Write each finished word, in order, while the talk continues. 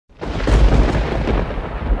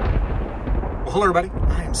Well, hello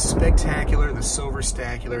everybody, I am Spegtacular, the Silver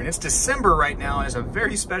Stacular, and it's December right now, and it's a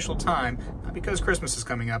very special time, not because Christmas is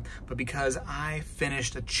coming up, but because I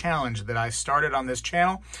finished a challenge that I started on this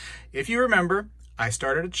channel. If you remember, I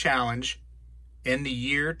started a challenge in the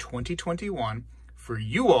year 2021 for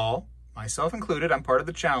you all, myself included, I'm part of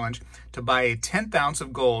the challenge, to buy a 10th ounce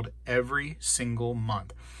of gold every single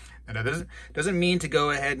month. Now, that doesn't mean to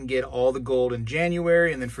go ahead and get all the gold in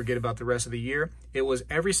January and then forget about the rest of the year. It was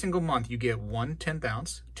every single month you get one 10th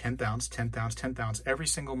ounce, 10th ounce, 10th ounce, 10th ounce, every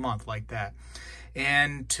single month like that.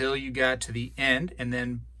 Until you got to the end, and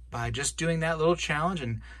then by just doing that little challenge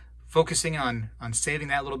and focusing on saving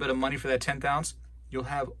that little bit of money for that 10th ounce, you'll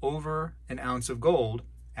have over an ounce of gold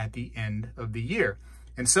at the end of the year.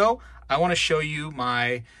 And so I want to show you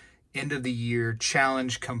my end of the year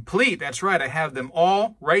challenge complete. That's right, I have them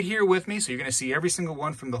all right here with me, so you're going to see every single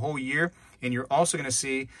one from the whole year, and you're also going to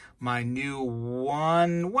see my new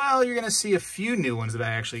one. Well, you're going to see a few new ones that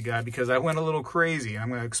I actually got because I went a little crazy, and I'm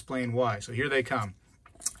going to explain why. So here they come.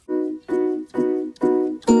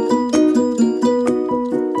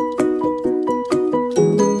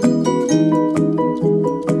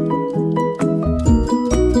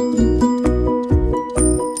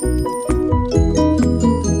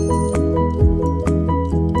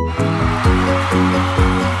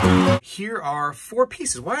 Here are 4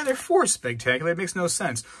 pieces. Why are there 4, Spegtacular? It makes no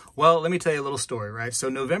sense. Well, let me tell you a little story, right? So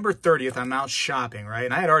November 30th, I'm out shopping, right?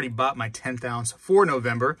 And I had already bought my 10th ounce for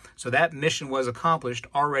November, so that mission was accomplished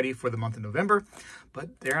already for the month of November.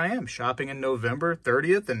 But there I am, shopping in November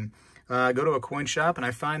 30th, and I go to a coin shop, and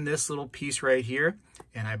I find this little piece right here,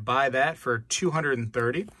 and I buy that for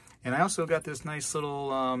 $230. And I also got this nice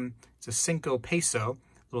little, it's a 5 peso,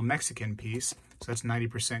 little Mexican piece, so that's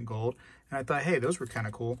 90% gold. And I thought, hey, those were kind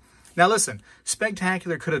of cool. Now listen,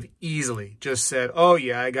 Spegtacular could have easily just said, oh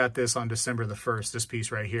yeah, I got this on December the 1st, this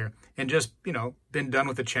piece right here, and just, you know, been done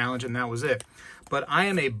with the challenge and that was it. But I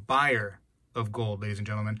am a buyer of gold, ladies and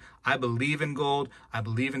gentlemen. I believe in gold. I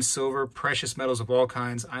believe in silver, precious metals of all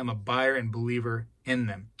kinds. I'm a buyer and believer in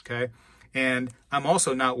them, okay? And I'm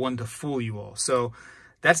also not one to fool you all. So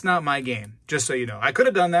that's not my game, just so you know. I could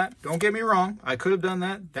have done that. Don't get me wrong. I could have done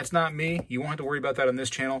that. That's not me. You won't have to worry about that on this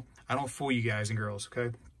channel. I don't fool you guys and girls,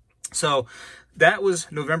 okay? So that was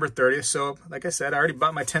November 30th. So like I said, I already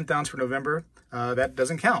bought my 10th ounce for November. That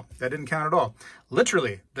doesn't count. That didn't count at all.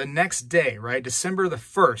 Literally the next day, right, December the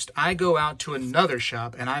 1st, I go out to another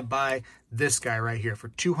shop and I buy this guy right here for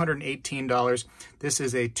 $218. This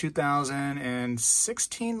is a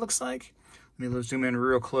 2016, looks like. Let me zoom in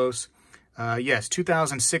real close. Yes,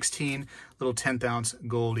 2016 little 10th ounce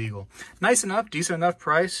gold eagle. Nice enough, decent enough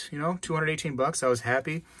price, you know, 218 bucks. I was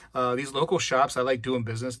happy. These local shops, I like doing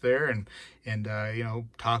business there and you know,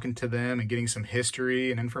 talking to them and getting some history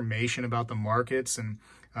and information about the markets, and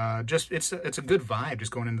just it's a good vibe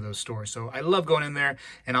just going into those stores. So I love going in there,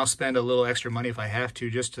 and I'll spend a little extra money if I have to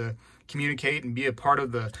just to communicate and be a part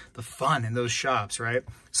of the fun in those shops, right?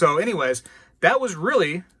 So anyways, that was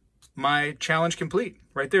really my challenge complete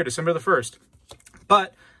right there, December the 1st.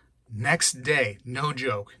 But next day, no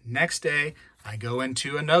joke, next day I go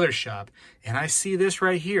into another shop and I see this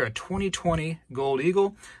right here, a 2020 gold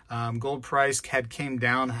eagle. Gold price came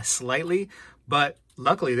down slightly, but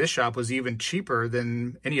luckily this shop was even cheaper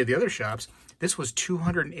than any of the other shops. This was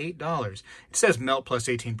 $208. It says melt plus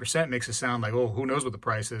 18%, makes it sound like, oh, who knows what the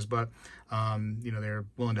price is, but you know, they're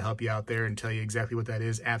willing to help you out there and tell you exactly what that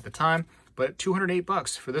is at the time. But 208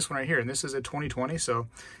 bucks for this one right here, and this is a 2020, so,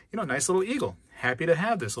 you know, nice little eagle. Happy to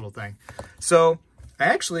have this little thing. So I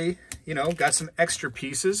actually, you know, got some extra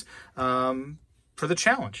pieces for the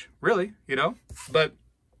challenge, really, you know, but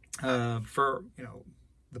for, you know,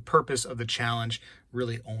 the purpose of the challenge,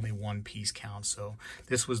 really only one piece counts. So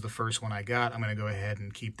this was the first one I got. I'm going to go ahead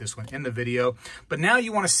and keep this one in the video. But now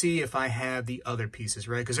you want to see if I have the other pieces,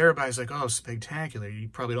 right? Because everybody's like, oh, Spegtacular, you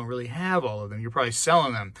probably don't really have all of them. You're probably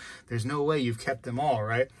selling them. There's no way you've kept them all,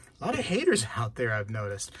 right? A lot of haters out there, I've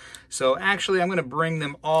noticed. So actually, I'm going to bring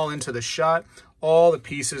them all into the shot, all the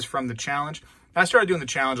pieces from the challenge. I started doing the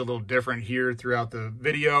challenge a little different here throughout the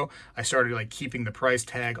video. I started like keeping the price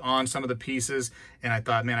tag on some of the pieces, and I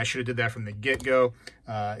thought, man, I should have did that from the get-go.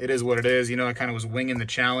 It is what it is. You know, I kind of was winging the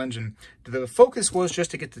challenge, and the focus was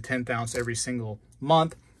just to get the 10th ounce every single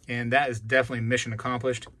month, and that is definitely mission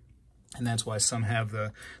accomplished. And that's why some have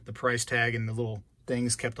the price tag and the little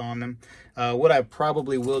things kept on them. What I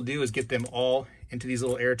probably will do is get them all into these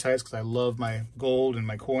little airtights, because I love my gold and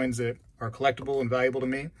my coins that are collectible and valuable to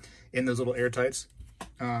me in those little airtights,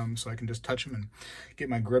 so I can just touch them and get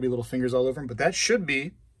my grubby little fingers all over them. But that should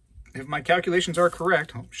be, if my calculations are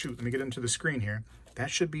correct, oh shoot, let me get into the screen here. That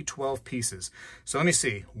should be 12 pieces. So let me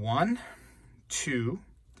see, 1, 2,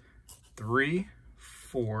 3,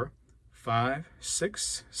 4, 5,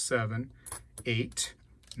 6, 7, 8,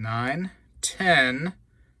 9, 10,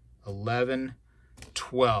 11,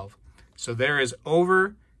 12. So there is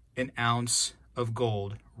over an ounce of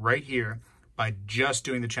gold right here by just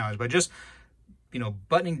doing the challenge, by just,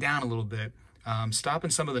 buttoning down a little bit,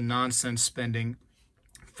 stopping some of the nonsense spending,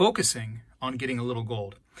 focusing on getting a little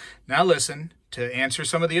gold. Now listen, to answer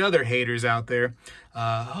some of the other haters out there,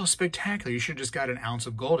 oh, Spegtacular, you should have just got an ounce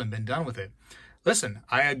of gold and been done with it. Listen,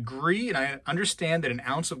 I agree and I understand that an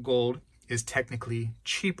ounce of gold is technically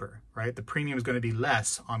cheaper, right? The premium is going to be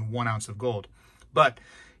less on 1 ounce of gold. But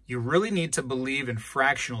you really need to believe in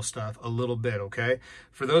fractional stuff a little bit, okay?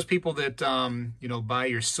 For those people that, buy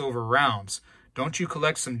your silver rounds, don't you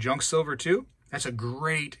collect some junk silver too? That's a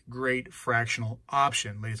great, great fractional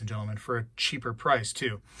option, ladies and gentlemen, for a cheaper price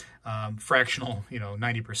too. Fractional,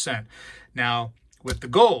 90%. Now, with the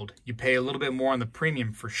gold, you pay a little bit more on the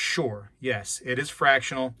premium for sure. Yes, it is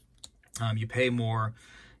fractional. You pay more.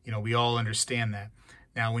 We all understand that.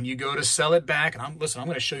 Now, when you go to sell it back, and I'm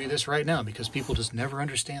going to show you this right now because people just never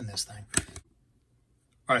understand this thing.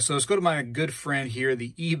 All right, so let's go to my good friend here,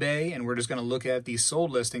 the eBay, and we're just going to look at these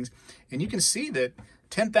sold listings. And you can see that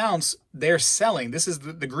 10th ounce, they're selling. This is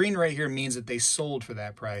the green right here means that they sold for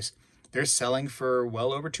that price. They're selling for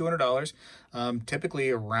well over $200, typically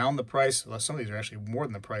around the price. Well, some of these are actually more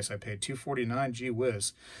than the price I paid, $249, gee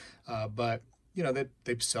whiz. But,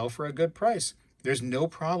 they sell for a good price. There's no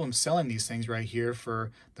problem selling these things right here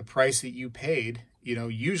for the price that you paid,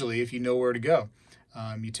 usually if you know where to go.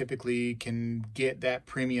 You typically can get that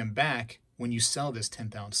premium back when you sell this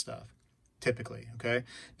 10th ounce stuff, typically, okay?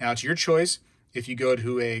 Now, it's your choice. If you go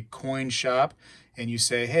to a coin shop and you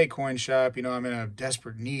say, hey, coin shop, I'm in a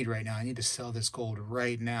desperate need right now. I need to sell this gold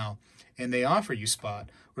right now. And they offer you spot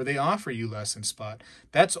or they offer you less than spot.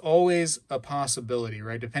 That's always a possibility,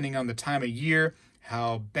 right? Depending on the time of year,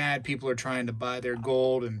 how bad people are trying to buy their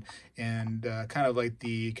gold and kind of like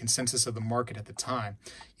the consensus of the market at the time.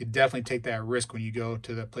 You definitely take that risk when you go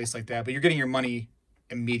to the place like that, but you're getting your money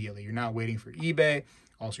immediately. You're not waiting for eBay.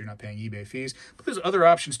 Also, you're not paying eBay fees. But there's other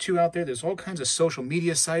options too out there. There's all kinds of social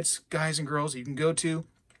media sites, guys and girls, that you can go to,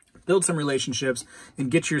 build some relationships,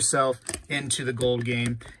 and get yourself into the gold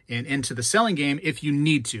game and into the selling game if you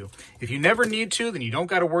need to. If you never need to, then you don't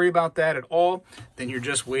got to worry about that at all. Then you're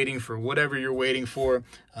just waiting for whatever you're waiting for.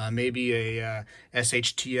 Maybe a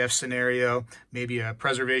SHTF scenario, maybe a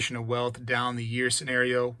preservation of wealth down the year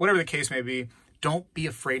scenario, whatever the case may be. Don't be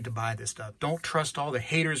afraid to buy this stuff. Don't trust all the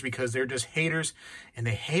haters because they're just haters, and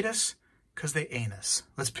they hate us because they ain't us.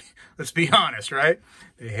 Let's be honest, right?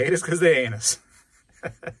 They hate us because they ain't us.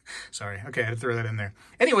 Sorry. Okay, I had to throw that in there.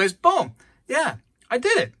 Anyways, boom. Yeah, I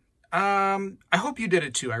did it. I hope you did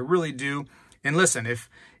it too. I really do. And listen, if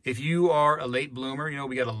you are a late bloomer,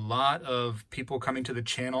 we got a lot of people coming to the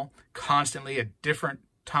channel constantly at different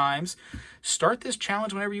times. Start this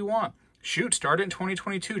challenge whenever you want. Shoot, start it in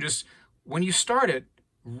 2022. Just when you start it,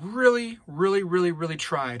 really, really, really, really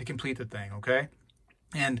try to complete the thing, okay?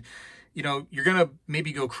 And, you're going to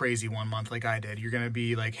maybe go crazy one month like I did. You're going to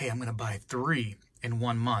be like, hey, I'm going to buy 3 in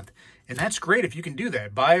 1 month. And that's great if you can do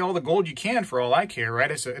that. Buy all the gold you can for all I care,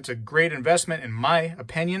 right? It's a great investment in my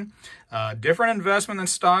opinion. Different investment than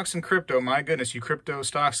stocks and crypto. My goodness, you crypto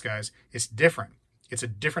stocks guys, it's different. It's a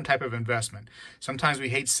different type of investment. Sometimes we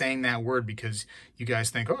hate saying that word because you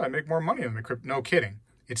guys think, oh, I make more money than the crypto. No kidding.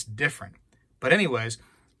 It's different. But anyways,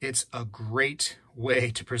 it's a great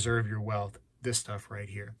way to preserve your wealth, this stuff right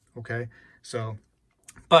here, okay? So,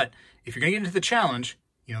 but if you're going to get into the challenge,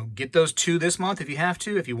 get those 2 this month if you have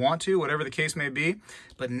to, if you want to, whatever the case may be.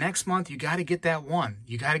 But next month, you got to get that 1.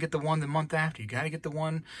 You got to get the 1 the month after. You got to get the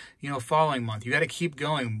 1, following month. You got to keep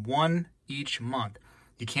going 1 each month.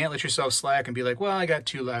 You can't let yourself slack and be like, well, I got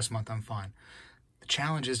 2 last month, I'm fine. The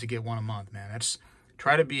challenge is to get 1 a month, man. That's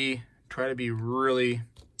try to be really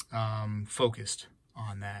focused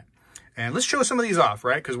on that. And let's show some of these off,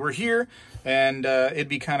 right? Because we're here, and it'd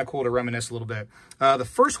be kind of cool to reminisce a little bit. The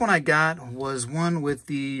first one I got was one with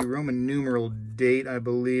the Roman numeral date, I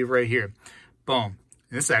believe, right here. Boom.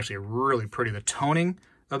 And this is actually really pretty. The toning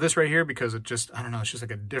of this right here, because it just, I don't know, it's just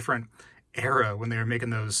like a different era when they were making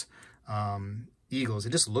those eagles. It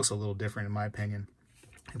just looks a little different, in my opinion.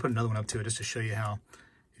 I put another one up to it just to show you how,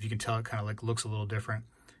 if you can tell, it kind of like looks a little different.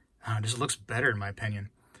 It just looks better, in my opinion.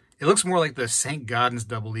 It looks more like the St. Gaudens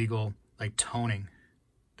double eagle, like toning,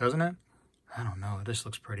 doesn't it? I don't know. It just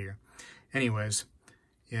looks prettier. Anyways,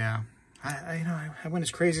 yeah, I went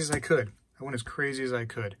as crazy as I could. What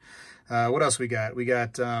else we got? We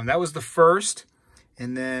got, that was the first,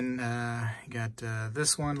 and then got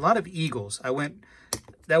this one. A lot of eagles.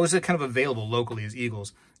 that was kind of available locally as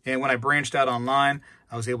Eagles. And when I branched out online,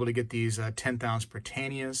 I was able to get these 10th ounce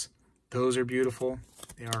Britannias. Those are beautiful.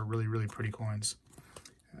 They are really, really pretty coins.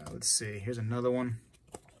 Let's see. Here's another one.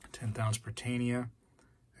 10th ounce Britannia.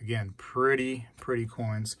 Again, pretty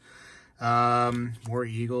coins. More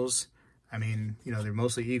Eagles. I mean, you know, they're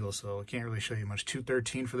mostly Eagles, so I can't really show you much.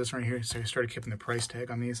 $2.13 for this right here. So I started keeping the price tag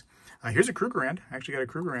on these. Here's a Krugerrand. I actually got a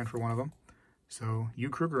Krugerrand for one of them. So you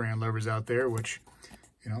Krugerrand lovers out there, which,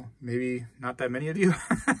 you know, maybe not that many of you.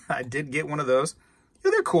 I did get one of those.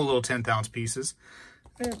 Yeah, they're cool little 10th ounce pieces.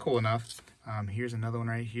 They're cool enough. Here's another one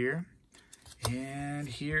right here. And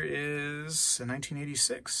here is a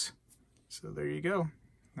 1986. So there you go.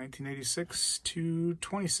 1986 to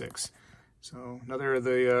 26. So another of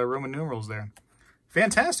the Roman numerals there.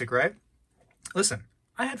 Fantastic, right? Listen,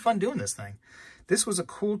 I had fun doing this thing. This was a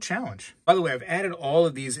cool challenge. By the way, I've added all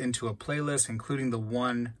of these into a playlist, including the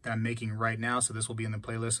one that I'm making right now. So this will be in the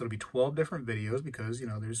playlist. So it'll be 12 different videos because, you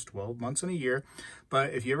know, there's 12 months in a year.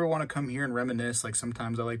 But if you ever want to come here and reminisce, like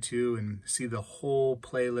sometimes I like to, and see the whole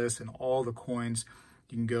playlist and all the coins,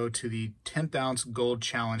 you can go to the 10th ounce gold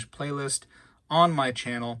challenge playlist on my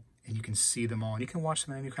channel, and you can see them all. And you can watch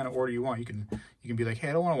them in any kind of order you want. You can be like, hey,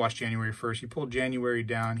 I don't want to watch January 1st. You pull January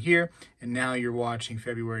down here, and now you're watching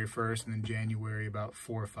February 1st, and then January about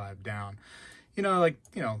 4 or 5 down. You know, like,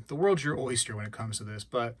 you know, the world's your oyster when it comes to this.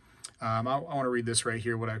 But I want to read this right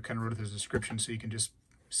here, what I kind of wrote as a description, so you can just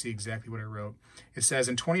see exactly what I wrote. It says,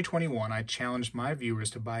 in 2021, I challenged my viewers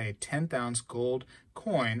to buy a 10th ounce gold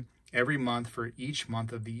coin every month for each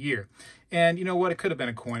month of the year. And you know what? It could have been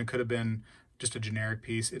a coin. It could have been just a generic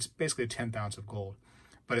piece. It's basically a 10th ounce of gold.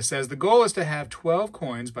 But it says, the goal is to have 12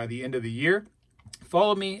 coins by the end of the year.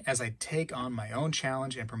 Follow me as I take on my own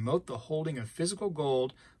challenge and promote the holding of physical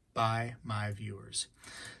gold by my viewers.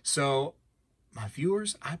 So, my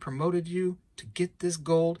viewers, I promoted you to get this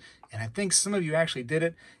gold, and I think some of you actually did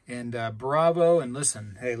it, and bravo, and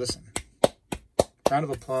listen, hey, listen. Round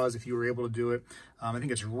of applause if you were able to do it. I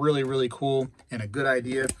think it's really, really cool and a good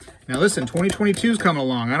idea. Now listen, 2022 is coming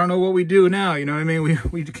along. I don't know what we do now. You know what I mean?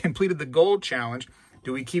 We completed the gold challenge.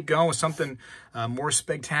 Do we keep going with something more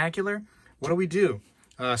spectacular? What do we do?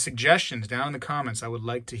 Suggestions down in the comments. I would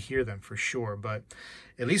like to hear them for sure. But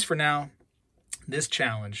at least for now, this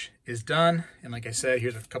challenge is done. And like I said,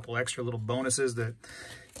 here's a couple extra little bonuses that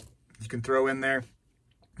you can throw in there.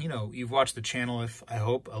 You know, you've watched the channel, I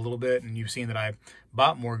hope, a little bit, and you've seen that I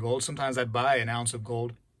bought more gold. Sometimes I'd buy an ounce of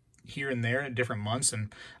gold here and there in different months,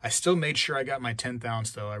 and I still made sure I got my 10th ounce,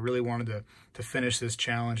 though. I really wanted to finish this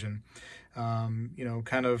challenge and, you know,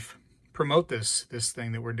 kind of promote this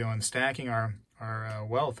thing that we're doing, stacking our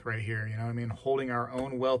wealth right here, you know what I mean? Holding our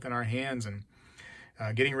own wealth in our hands and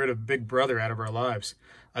getting rid of Big Brother out of our lives.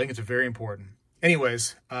 I think it's very important.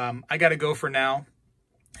 Anyways, I got to go for now.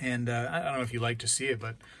 And I don't know if you like to see it,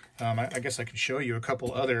 but I guess I can show you a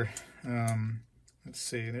couple other, let's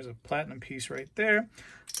see, there's a platinum piece right there.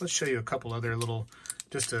 Let's show you a couple other little,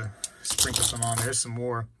 just to sprinkle some on. There's some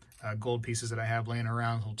more gold pieces that I have laying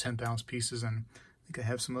around, little 10th ounce pieces, and I think I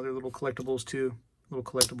have some other little collectibles too. A little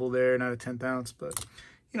collectible there, not a 10th ounce, but,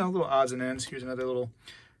 you know, little odds and ends. Here's another little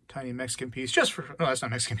tiny Mexican piece, just for, no, that's not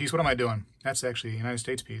a Mexican piece. What am I doing? That's actually a United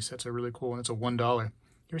States piece. That's a really cool one. It's a $1. You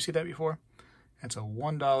ever see that before? That's a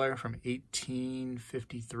 $1 from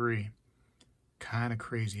 1853. Kind of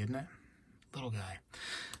crazy, isn't it? Little guy.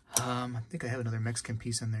 I think I have another Mexican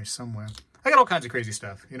piece in there somewhere. I got all kinds of crazy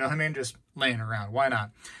stuff. You know what I mean? Just laying around. Why not?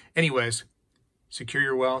 Anyways, secure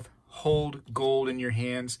your wealth. Hold gold in your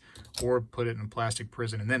hands or put it in a plastic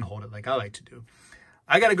prison and then hold it like I like to do.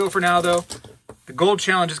 I got to go for now, though. The gold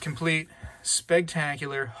challenge is complete.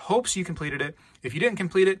 Spectacular. Hopes you completed it. If you didn't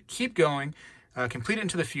complete it, keep going. Complete it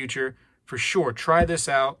into the future. For sure, try this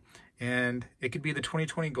out, and it could be the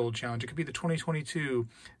 2020 Gold Challenge. It could be the 2022,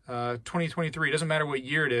 2023. It doesn't matter what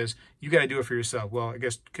year it is. You got to do it for yourself. Well, I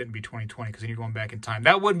guess it couldn't be 2020 because then you're going back in time.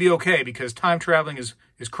 That wouldn't be okay because time traveling is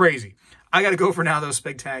crazy. I got to go for now, though.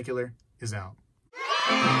 Spectacular is out.